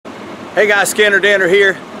Hey guys, ScannerDanner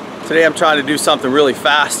here. Today I'm trying to do something really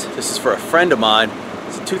fast. This is for a friend of mine.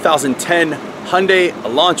 It's a 2010 Hyundai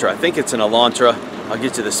Elantra. I think it's an Elantra. I'll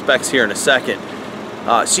get you the specs here in a second.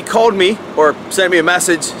 She called me or sent me a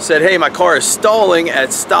message, said, hey, my car is stalling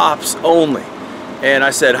at stops only. And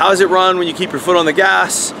I said, how does it run when you keep your foot on the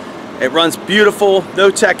gas? It runs beautiful,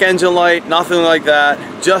 no check engine light, nothing like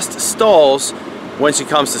that. Just stalls when she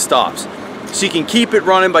comes to stops. She can keep it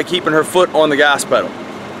running by keeping her foot on the gas pedal.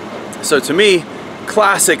 So to me,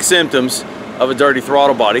 classic symptoms of a dirty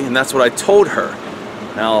throttle body, and that's what I told her.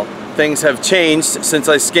 Now, things have changed since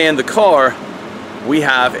I scanned the car. We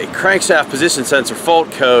have a crankshaft position sensor fault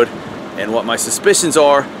code, and what my suspicions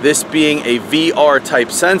are, this being a VR type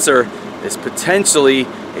sensor, is potentially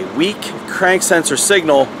a weak crank sensor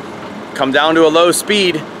signal. Come down to a low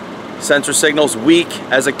speed, sensor signal's weak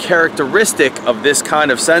as a characteristic of this kind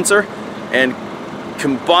of sensor, and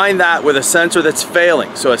combine that with a sensor that's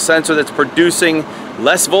failing, so a sensor that's producing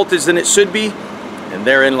less voltage than it should be, and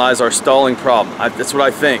therein lies our stalling problem. That's what I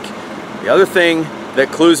think. The other thing that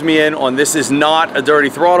clues me in on this is not a dirty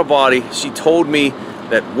throttle body. She told me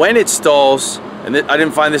that when it stalls, and I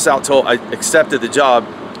didn't find this out till I accepted the job,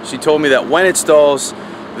 she told me that when it stalls,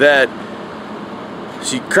 that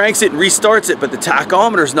she cranks it and restarts it, but the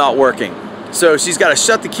tachometer's not working. So she's got to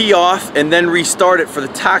shut the key off and then restart it for the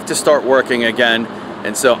tach to start working again.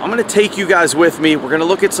 And so I'm going to take you guys with me. We're going to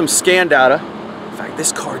look at some scan data. In fact,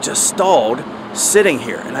 this car just stalled sitting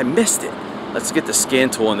here and I missed it. Let's get the scan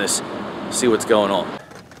tool on this, see what's going on.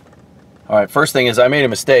 All right, first thing is I made a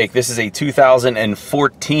mistake. This is a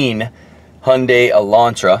 2014 Hyundai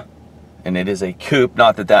Elantra, and it is a coupe.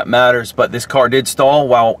 Not that that matters, but this car did stall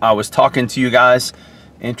while I was talking to you guys,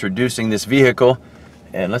 introducing this vehicle.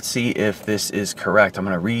 And let's see if this is correct. I'm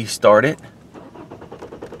going to restart it.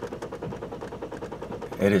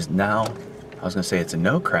 It is now, I was going to say it's a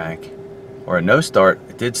no crank or a no start.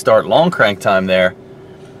 It did start long crank time there.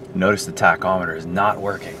 Notice the tachometer is not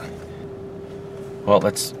working. Well,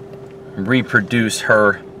 let's reproduce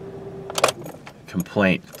her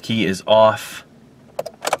complaint. Key is off.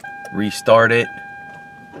 Restart it.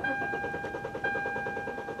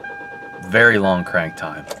 Very long crank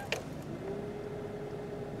time.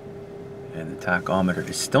 And the tachometer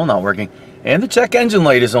is still not working. And the check engine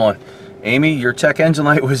light is on. Amy, your check engine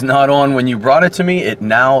light was not on when you brought it to me. It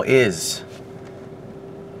now is.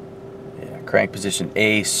 Yeah, crank position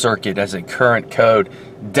A circuit as a current code.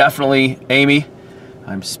 Definitely, Amy,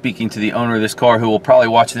 I'm speaking to the owner of this car who will probably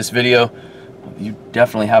watch this video. You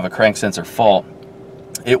definitely have a crank sensor fault.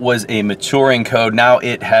 It was a maturing code. Now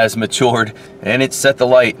it has matured and it set the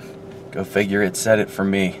light. Go figure, it set it for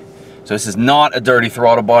me. So this is not a dirty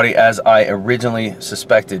throttle body as I originally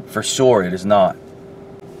suspected. For sure it is not.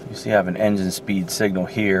 You see I have an engine speed signal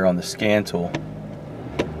here on the scan tool.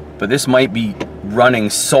 But this might be running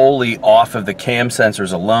solely off of the cam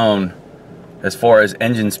sensors alone as far as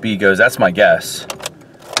engine speed goes. That's my guess.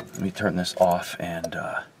 Let me turn this off and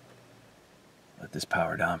let this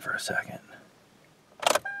power down for a second.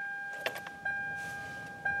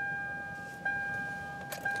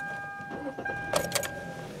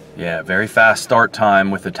 Yeah, very fast start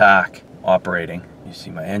time with the tach operating. You see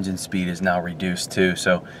my engine speed is now reduced too,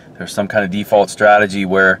 so there's some kind of default strategy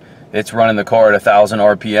where it's running the car at 1,000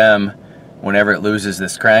 RPM whenever it loses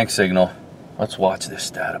this crank signal. Let's watch this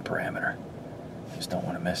data parameter. Just don't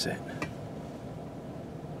want to miss it.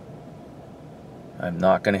 I'm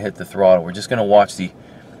not going to hit the throttle. We're just going to watch the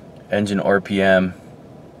engine RPM.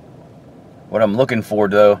 What I'm looking for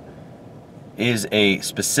though is a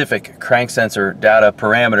specific crank sensor data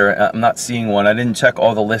parameter. I'm not seeing one. I didn't check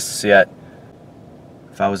all the lists yet.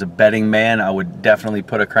 If I was a betting man, I would definitely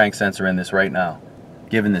put a crank sensor in this right now.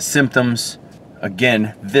 Given the symptoms,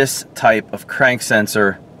 again, this type of crank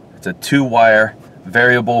sensor, it's a 2-wire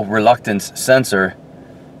variable reluctance sensor,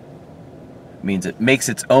 means it makes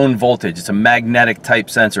its own voltage. It's a magnetic type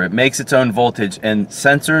sensor. It makes its own voltage, and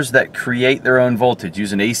sensors that create their own voltage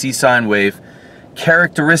use an AC sine wave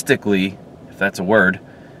characteristically, if that's a word,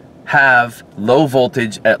 have low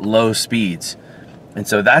voltage at low speeds. And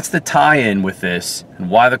so that's the tie-in with this, and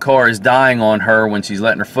why the car is dying on her when she's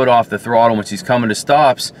letting her foot off the throttle, when she's coming to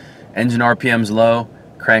stops. Engine RPM's low,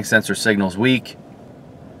 crank sensor signal's weak.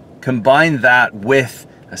 Combine that with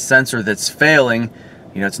a sensor that's failing.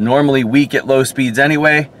 You know, it's normally weak at low speeds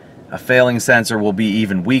anyway. A failing sensor will be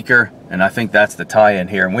even weaker, and I think that's the tie-in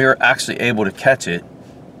here. And we were actually able to catch it.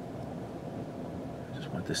 I just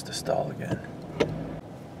want this to stall again.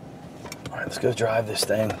 All right, let's go drive this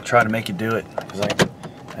thing, try to make it do it, because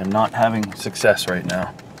I am not having success right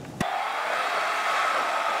now.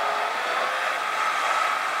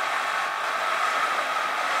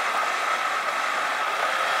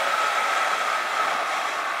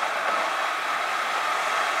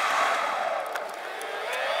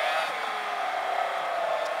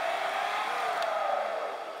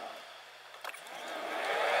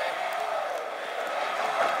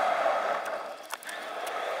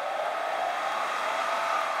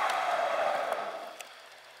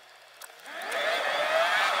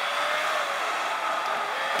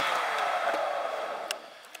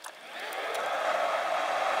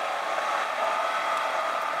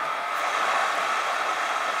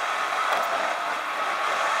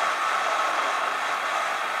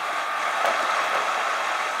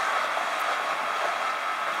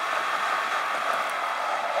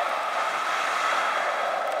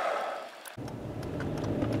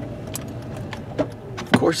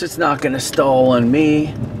 course it's not going to stall on me.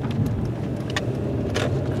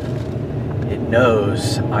 It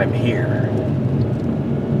knows I'm here.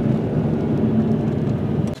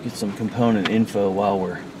 Let's get some component info while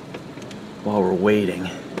we're waiting.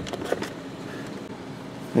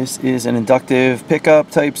 This is an inductive pickup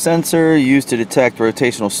type sensor used to detect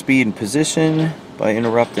rotational speed and position by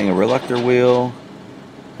interrupting a reluctor wheel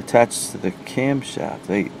attached to the camshaft.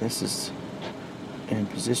 Wait, this is in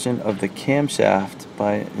position of the camshaft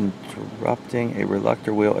by interrupting a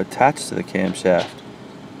reluctor wheel attached to the camshaft.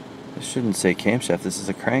 This shouldn't say camshaft, this is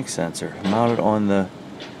a crank sensor mounted on the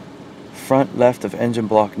front left of engine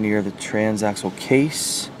block near the transaxle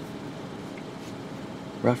case.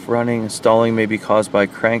 Rough running and stalling may be caused by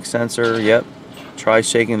crank sensor. Yep. Try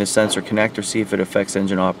shaking the sensor connector, see if it affects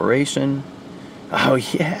engine operation. Oh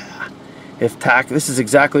yeah. If tach, this is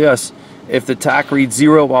exactly us. If the tach reads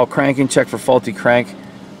 0 while cranking, check for faulty crank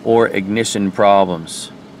or ignition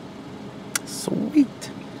problems.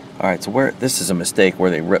 Sweet. All right, so where this is a mistake where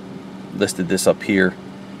they listed this up here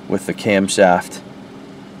with the camshaft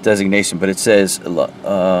designation, but it says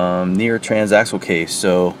near transaxle case.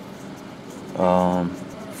 So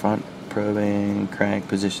front probing crank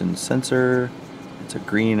position sensor. It's a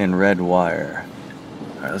green and red wire.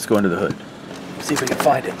 All right, let's go into the hood. See if we can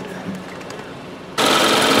find it.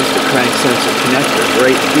 There's the crank sensor connector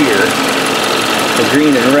right here. The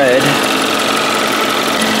green and red.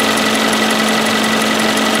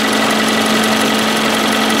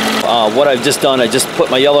 What I've just done, I just put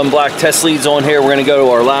my yellow and black test leads on here. We're gonna go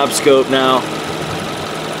to our lab scope now.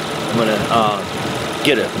 I'm gonna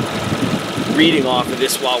get a reading off of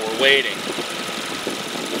this while we're waiting.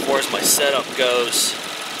 As far as my setup goes,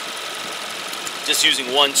 just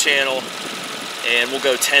using one channel, and we'll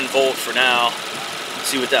go 10 volt for now.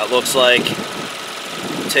 See what that looks like.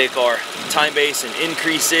 We'll take our time base and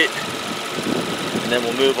increase it, and then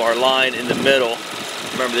we'll move our line in the middle.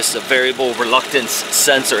 Remember, this is a variable reluctance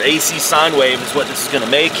sensor. AC sine wave is what this is going to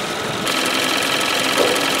make.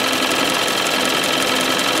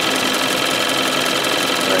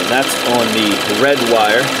 Alright, that's on the red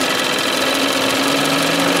wire.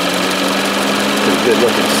 Pretty good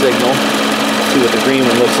looking signal. See what the green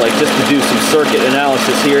one looks like, just to do some circuit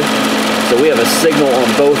analysis here. So we have a signal on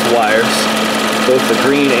both wires, both the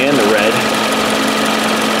green and the red.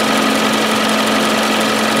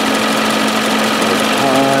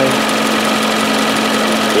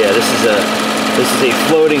 Yeah, this is a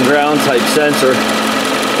floating ground type sensor.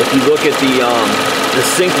 If you look at the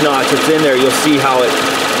sync notch that's in there, you'll see how it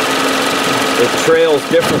trails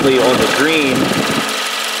differently on the green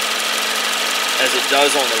as it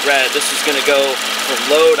does on the red. This is going to go from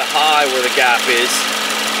low to high where the gap is,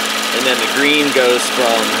 and then the green goes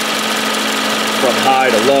from high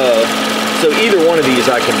to low. So either one of these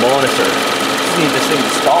I can monitor. Just need this thing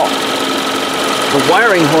to stall. The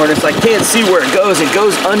wiring harness, I can't see where it goes. It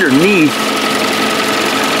goes underneath.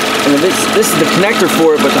 And this is the connector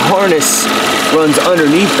for it, but the harness runs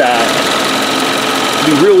underneath that.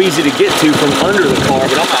 It'd be real easy to get to from under the car,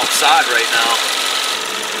 but I'm outside right now.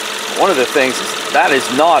 One of the things is that is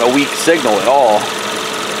not a weak signal at all.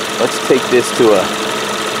 Let's take this to a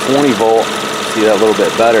 20 volt. See that a little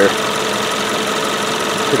bit better.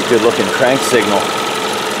 Pretty good looking crank signal.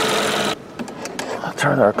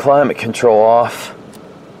 Turn our climate control off.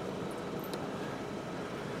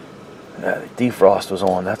 Yeah, the defrost was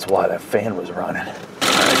on, that's why that fan was running.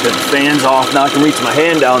 Alright, good, the fan's off, now I can reach my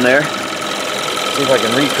hand down there. See if I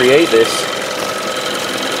can recreate this.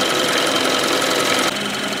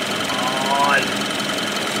 Come on.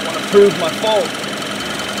 I want to prove my fault.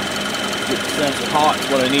 Get the sensor hot is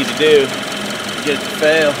what I need to do to get it to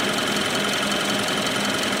fail.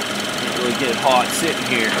 Can't really get it hot sitting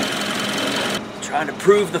here. Trying to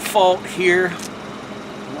prove the fault here.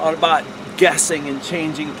 Not about guessing and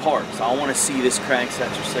changing parts. I want to see this crank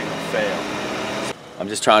sensor signal fail. I'm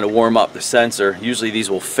just trying to warm up the sensor. Usually these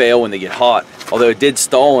will fail when they get hot, although it did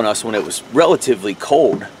stall on us when it was relatively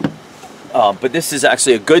cold. But this is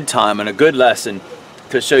actually a good time and a good lesson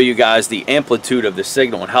to show you guys the amplitude of the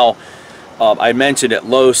signal and how I mentioned at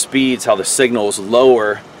low speeds how the signal is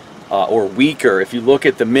lower or weaker. If you look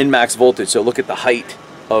at the min-max voltage, so look at the height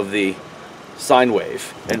of the sine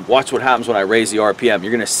wave and watch what happens when I raise the RPM.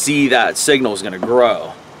 You're going to see that signal is going to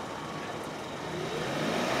grow.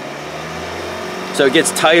 So it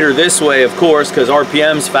gets tighter this way, of course, because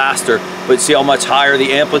RPM's faster, but see how much higher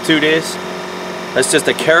the amplitude is? That's just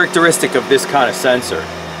a characteristic of this kind of sensor.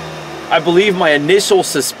 I believe my initial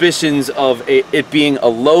suspicions of it being a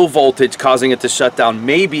low voltage causing it to shut down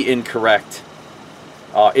may be incorrect.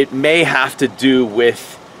 It may have to do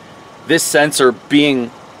with this sensor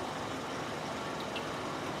being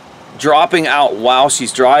dropping out while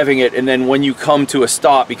she's driving it, and then when you come to a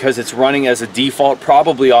stop, because it's running as a default,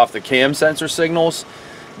 probably off the cam sensor signals,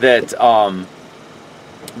 that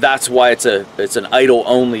that's why it's an idle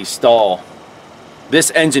only stall. This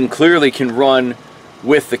engine clearly can run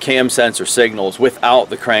with the cam sensor signals without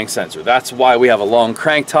the crank sensor. That's why we have a long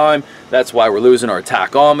crank time. That's why we're losing our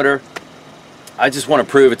tachometer. I just want to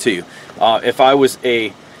prove it to you. If I was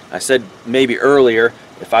I said maybe earlier,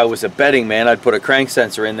 if I was a betting man, I'd put a crank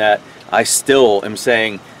sensor in that. I still am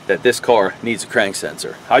saying that this car needs a crank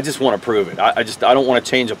sensor. I just want to prove it. I don't want to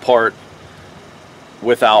change a part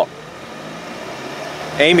without...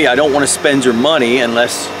 Amy, I don't want to spend your money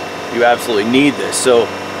unless you absolutely need this. So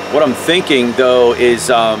what I'm thinking though is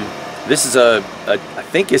this is I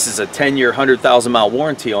think this is a 10-year, 100,000 mile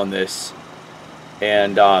warranty on this,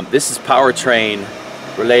 and this is powertrain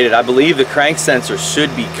related. I believe the crank sensor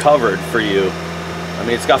should be covered for you. I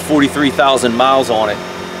mean, it's got 43,000 miles on it.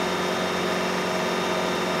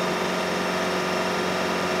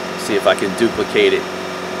 Let's see if I can duplicate it.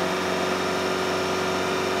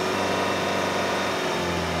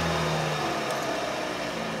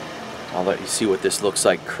 I'll let you see what this looks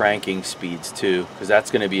like cranking speeds too, because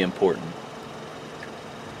that's going to be important.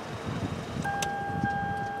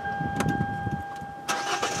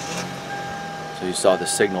 So you saw the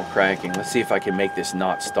signal cranking. Let's see if I can make this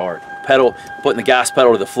not start. Pedal, putting the gas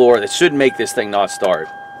pedal to the floor, that should make this thing not start.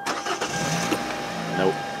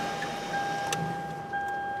 Nope.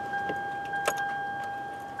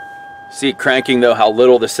 See it cranking though, how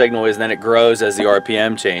little the signal is, and then it grows as the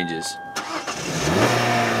RPM changes.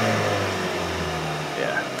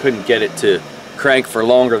 Couldn't get it to crank for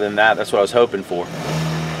longer than that. That's what I was hoping for.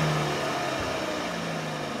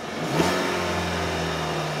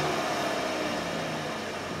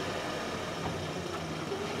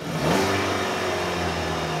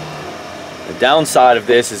 The downside of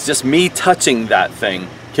this is just me touching that thing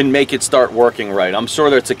can make it start working right. I'm sure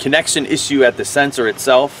there's a connection issue at the sensor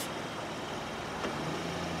itself.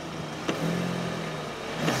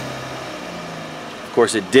 Of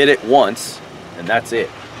course, it did it once, and that's it.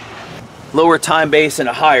 Lower time base and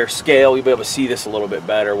a higher scale, you'll be able to see this a little bit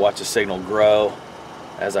better. Watch the signal grow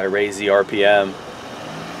as I raise the RPM.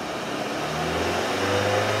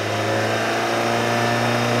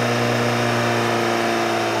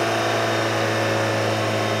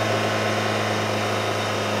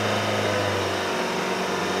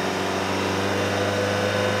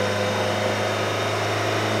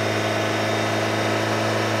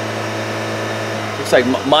 Looks like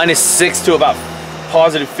 -6 to about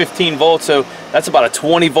positive 15 volts, so that's about a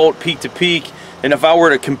 20 volt peak to peak. And if I were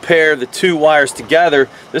to compare the two wires together,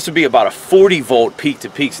 this would be about a 40 volt peak to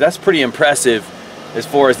peak. So that's pretty impressive as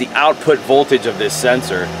far as the output voltage of this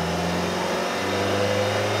sensor.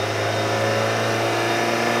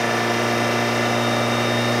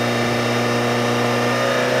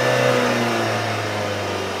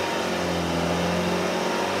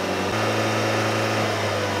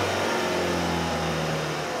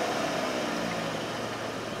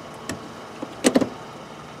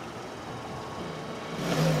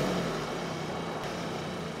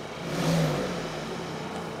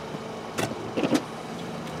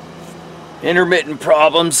 Intermittent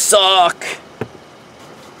problems suck.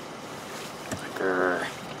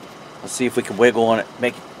 Let's see if we can wiggle on it,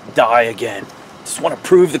 make it die again. Just want to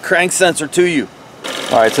prove the crank sensor to you.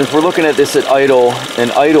 Alright, since we're looking at this at idle,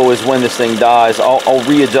 and idle is when this thing dies, I'll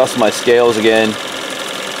readjust my scales again.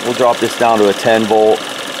 We'll drop this down to a 10 volt.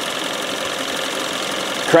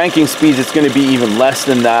 Cranking speeds, it's going to be even less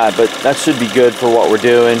than that, but that should be good for what we're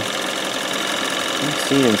doing. I'm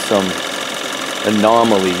seeing some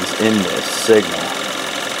anomalies in this signal.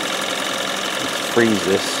 Let's freeze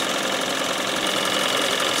this.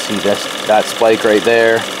 See that spike right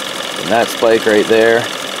there, and that spike right there.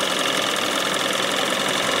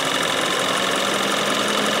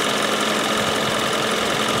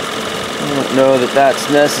 I don't know that that's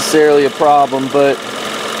necessarily a problem, but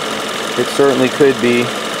it certainly could be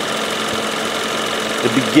the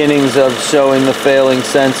beginnings of showing the failing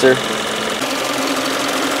sensor.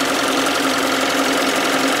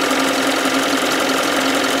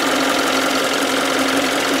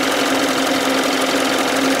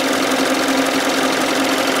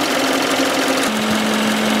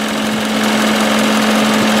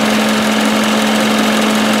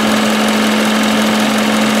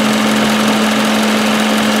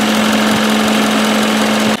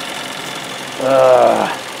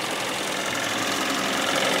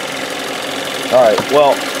 Alright,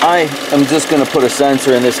 well, I am just going to put a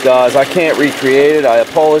sensor in this, guys. I can't recreate it. I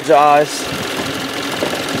apologize.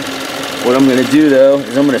 What I'm going to do, though,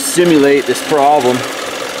 is I'm going to simulate this problem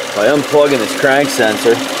by unplugging this crank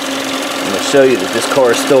sensor, I'm going to show you that this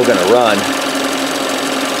car is still going to run.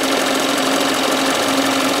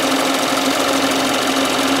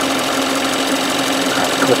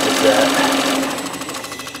 Clip this at.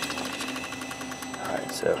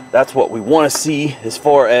 Alright, so that's what we want to see as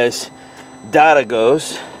far as data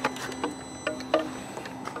goes.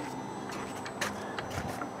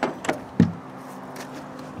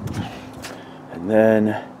 And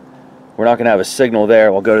then we're not going to have a signal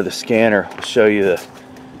there. We'll go to the scanner. I'll show you the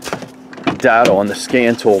data on the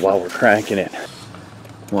scan tool while we're cranking it.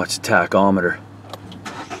 Watch the tachometer.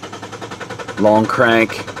 Long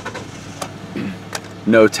crank,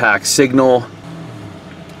 no tach signal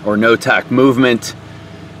or no tach movement,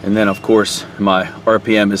 and then of course my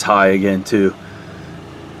RPM is high again too.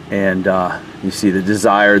 And you see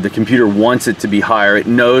the computer wants it to be higher. It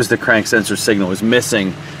knows the crank sensor signal is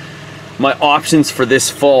missing. My options for this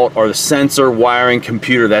fault are the sensor, wiring,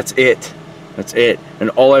 computer. That's it. That's it.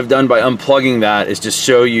 And all I've done by unplugging that is just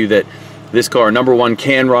show you that this car, number one,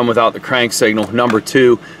 can run without the crank signal. Number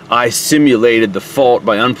two, I simulated the fault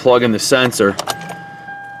by unplugging the sensor.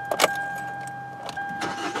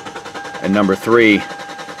 And number three,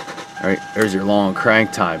 all right, there's your long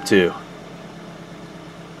crank time too.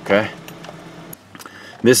 Okay.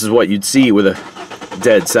 This is what you'd see with a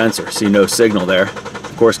dead sensor. See, no signal there.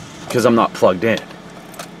 Of course, because I'm not plugged in.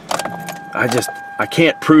 I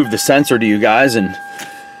can't prove the sensor to you guys, and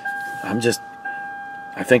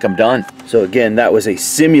I think I'm done. So again, that was a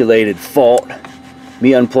simulated fault.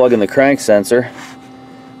 Me unplugging the crank sensor.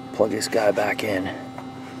 Plug this guy back in.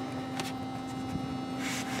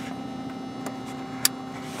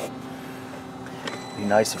 Be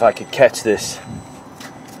nice if I could catch this.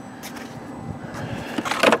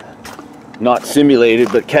 Not simulated,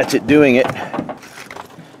 but catch it doing it.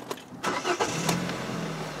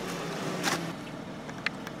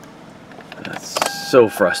 That's so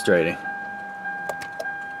frustrating.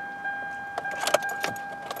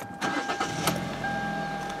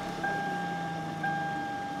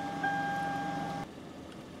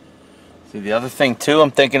 See, the other thing too I'm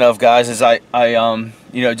thinking of, guys, is I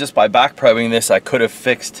you know, just by back probing this, I could have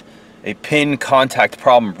fixed a pin contact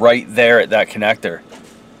problem right there at that connector.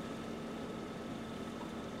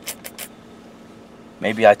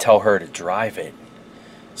 Maybe I tell her to drive it,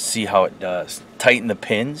 see how it does. Tighten the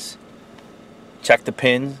pins, check the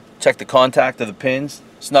pins, check the contact of the pins,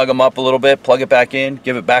 snug them up a little bit, plug it back in,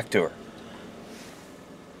 give it back to her.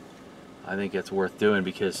 I think it's worth doing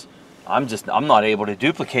because I'm not able to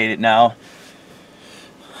duplicate it now.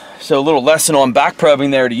 So a little lesson on back probing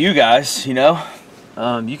there to you guys, you know.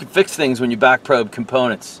 You can fix things when you back probe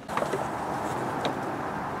components.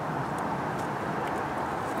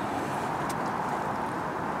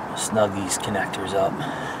 Snug these connectors up.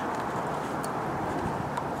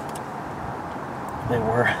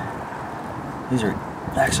 These are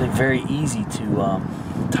actually very easy to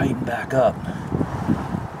tighten back up.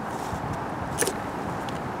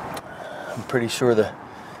 I'm pretty sure the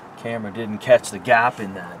camera didn't catch the gap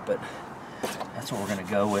in that, but that's what we're going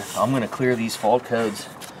to go with. I'm going to clear these fault codes.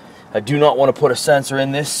 I do not want to put a sensor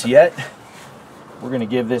in this yet. We're going to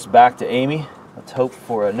give this back to Amy. Let's hope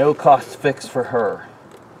for a no-cost fix for her.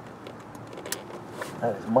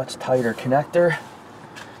 That is a much tighter connector.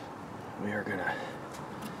 We are going to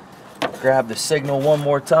grab the signal one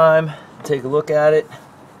more time, take a look at it.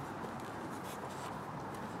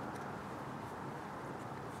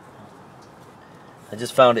 I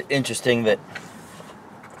just found it interesting that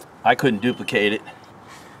I couldn't duplicate it.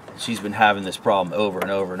 She's been having this problem over and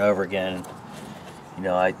over and over again. You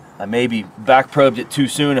know, I maybe back probed it too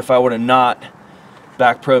soon. If I would have not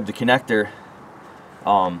back probed the connector,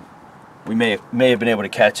 we may have been able to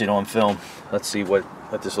catch it on film. Let's see what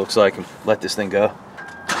this looks like and let this thing go.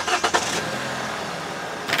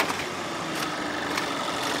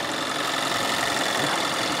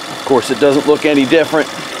 Of course, it doesn't look any different,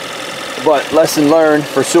 but lesson learned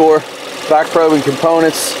for sure. Back probing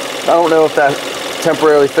components, I don't know if that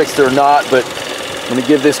temporarily fixed it or not, but I'm going to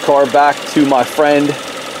give this car back to my friend,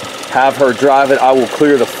 have her drive it. I will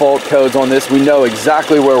clear the fault codes on this. We know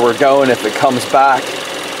exactly where we're going if it comes back.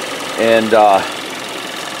 And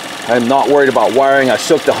I'm not worried about wiring. I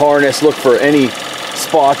shook the harness, looked for any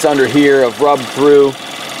spots under here of rubbed through,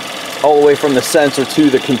 all the way from the sensor to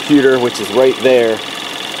the computer, which is right there.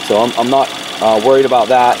 So I'm not worried about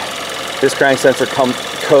that. This crank sensor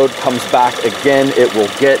code comes back again, it will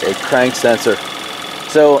get a crank sensor.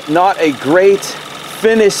 So not a great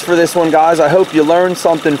finish for this one, guys. I hope you learned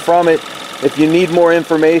something from it. If you need more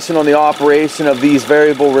information on the operation of these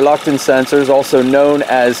variable reluctance sensors, also known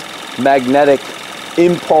as magnetic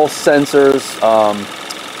impulse sensors,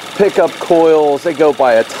 pickup coils. They go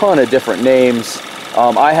by a ton of different names.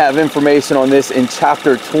 I have information on this in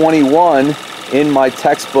chapter 21 in my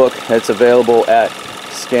textbook that's available at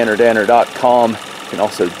ScannerDanner.com. You can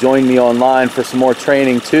also join me online for some more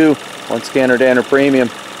training too on ScannerDanner Premium.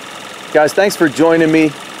 Guys, thanks for joining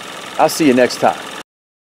me. I'll see you next time.